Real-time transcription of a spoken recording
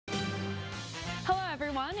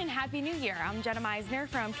everyone, and Happy New Year. I'm Jenna Meisner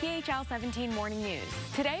from PHL 17 Morning News.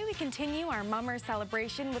 Today we continue our Mummers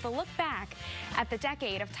celebration with a look back at the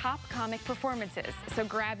decade of top comic performances. So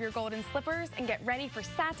grab your golden slippers and get ready for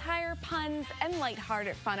satire, puns, and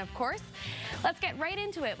lighthearted fun, of course. Let's get right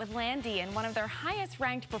into it with Landy and one of their highest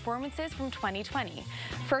ranked performances from 2020.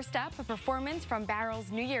 First up, a performance from Barrel's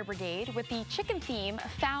New Year Brigade with the chicken theme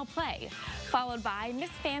Foul Play, followed by Miss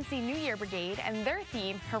Fancy New Year Brigade and their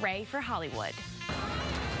theme Hooray for Hollywood.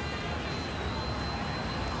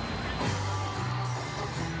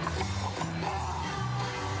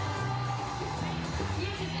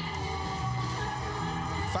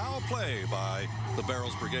 Foul Play by the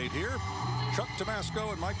Barrels Brigade here. Chuck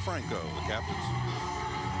Tomasco and Mike Franco, the captains.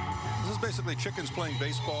 This is basically chickens playing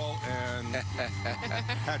baseball and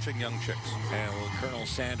hatching young chicks. And well, Colonel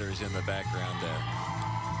Sanders in the background there.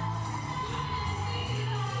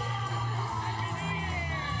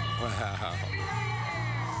 Wow.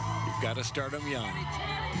 You've got to start them young.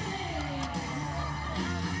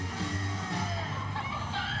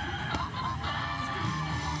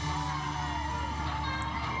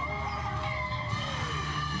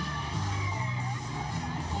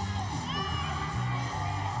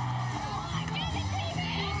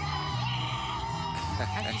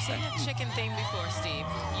 Have you seen a chicken theme before, Steve?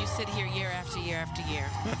 You sit here year after year after year.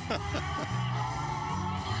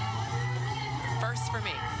 First for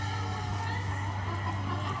me.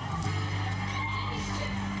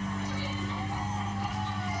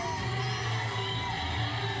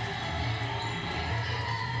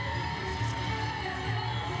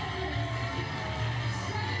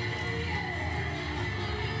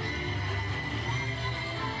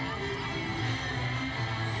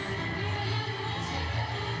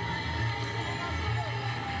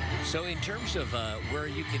 So in terms of where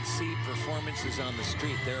you can see performances on the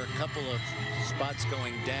street, there are a couple of spots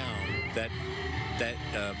going down that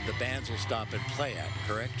the bands will stop and play at,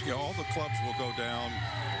 correct? Yeah, all the clubs will go down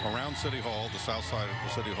around City Hall, the south side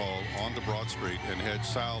of City Hall, onto Broad Street and head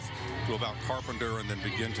south to about Carpenter and then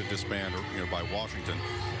begin to disband by Washington.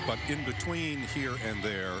 But in between here and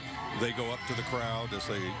there, they go up to the crowd as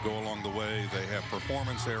they go along the way. They have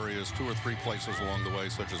performance areas 2 or 3 places along the way,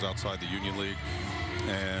 such as outside the Union League.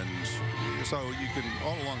 And so you can,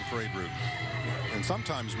 all along the parade route, and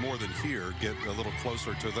sometimes more than here, get a little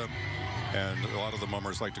closer to them. And a lot of the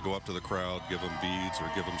mummers like to go up to the crowd, give them beads or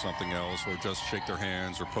give them something else, or just shake their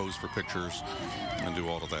hands or pose for pictures and do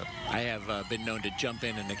all of that. I have been known to jump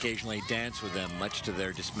in and occasionally dance with them, much to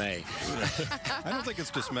their dismay. I don't think it's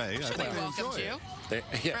dismay. I They think they welcomed enjoy you, it.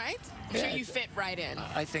 Yeah, right? I'm sure you fit right in.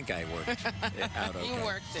 I think I worked it out okay. You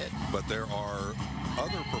worked it. But there are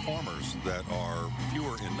other performers that are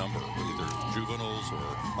fewer in number, either juveniles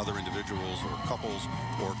or other individuals or couples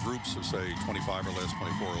or groups of, say, 25 or less,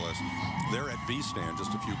 24 or less. They're at B Stand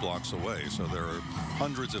just a few blocks away. So there are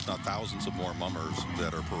hundreds, if not thousands, of more mummers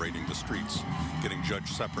that are parading the streets, getting judged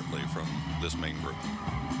separately from this main group.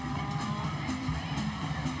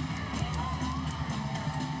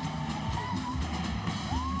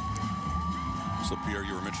 So, Pierre,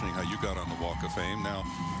 you were mentioning how you got on the Walk of Fame. Now,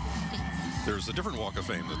 there's a different Walk of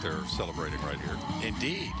Fame that they're celebrating right here.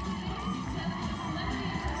 Indeed.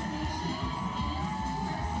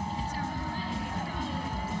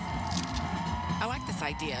 I like this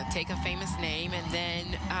idea. Take a famous name and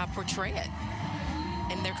then portray it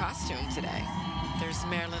in their costume today. There's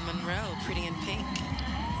Marilyn Monroe, Pretty in Pink.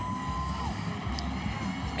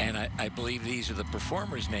 And I believe these are the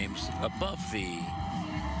performers' names above the...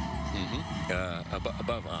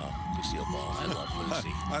 above Lucille Ball. I love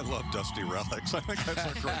Lucy. I love Dusty Relics. I think that's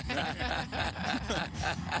a great name.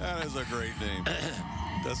 That is a great name.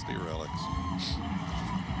 Dusty Relics.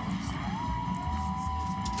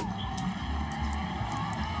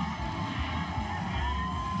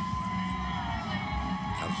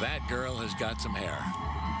 Now that girl has got some hair.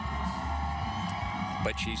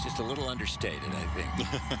 But she's just a little understated, I think.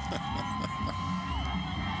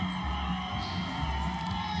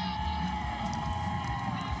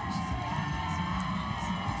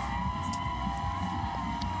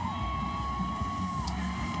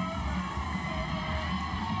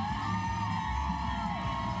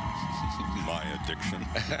 My addiction.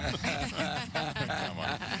 Come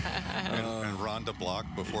on. And Rhonda Block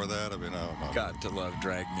before that. I mean, oh my Got word. to love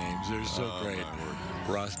drag names. They're so Oh, great. my word.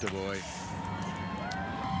 Rasta Boy.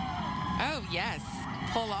 Oh, yes.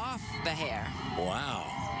 Pull off the hair. Wow.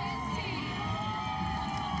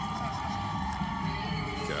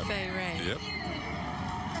 Cap. Fay Ray. Yep.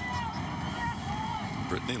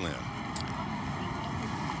 Brittany Lynn.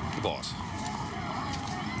 The boss.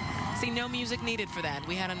 See, no music needed for that.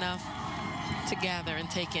 We had enough to gather and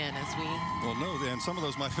take in as we... Well, no, and some of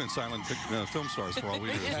those might have been silent film stars for all we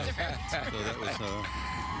knew. So that was,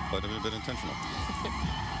 but it had been intentional.